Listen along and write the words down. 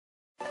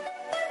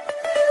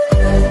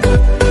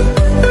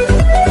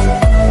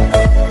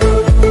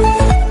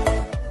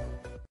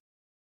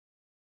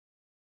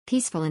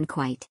Peaceful and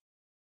quiet.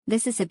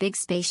 This is a big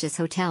spacious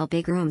hotel,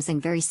 big rooms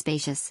and very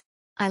spacious.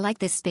 I like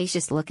this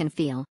spacious look and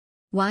feel.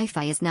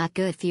 Wi-Fi is not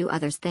good, few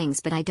others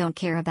things, but I don't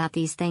care about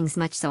these things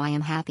much, so I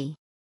am happy.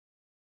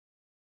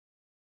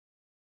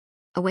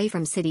 Away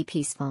from city,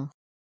 peaceful.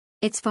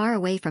 It's far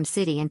away from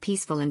city and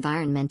peaceful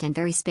environment and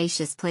very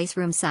spacious place.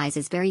 Room size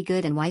is very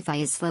good and Wi-Fi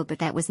is slow, but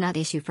that was not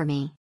issue for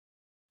me.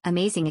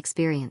 Amazing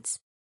experience.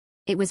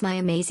 It was my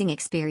amazing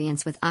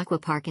experience with aqua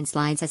park and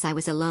slides as I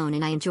was alone,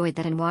 and I enjoyed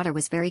that, and water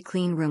was very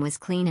clean, room was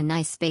clean and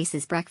nice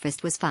spaces,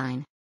 breakfast was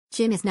fine.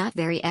 Gym is not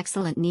very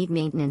excellent, need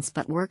maintenance,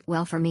 but worked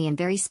well for me, and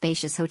very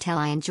spacious hotel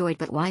I enjoyed,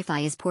 but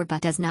Wi-Fi is poor,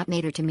 but does not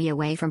matter to me.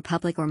 Away from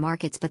public or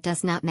markets, but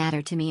does not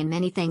matter to me, and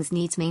many things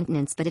needs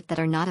maintenance, but if that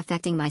are not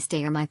affecting my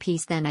stay or my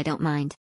peace, then I don't mind.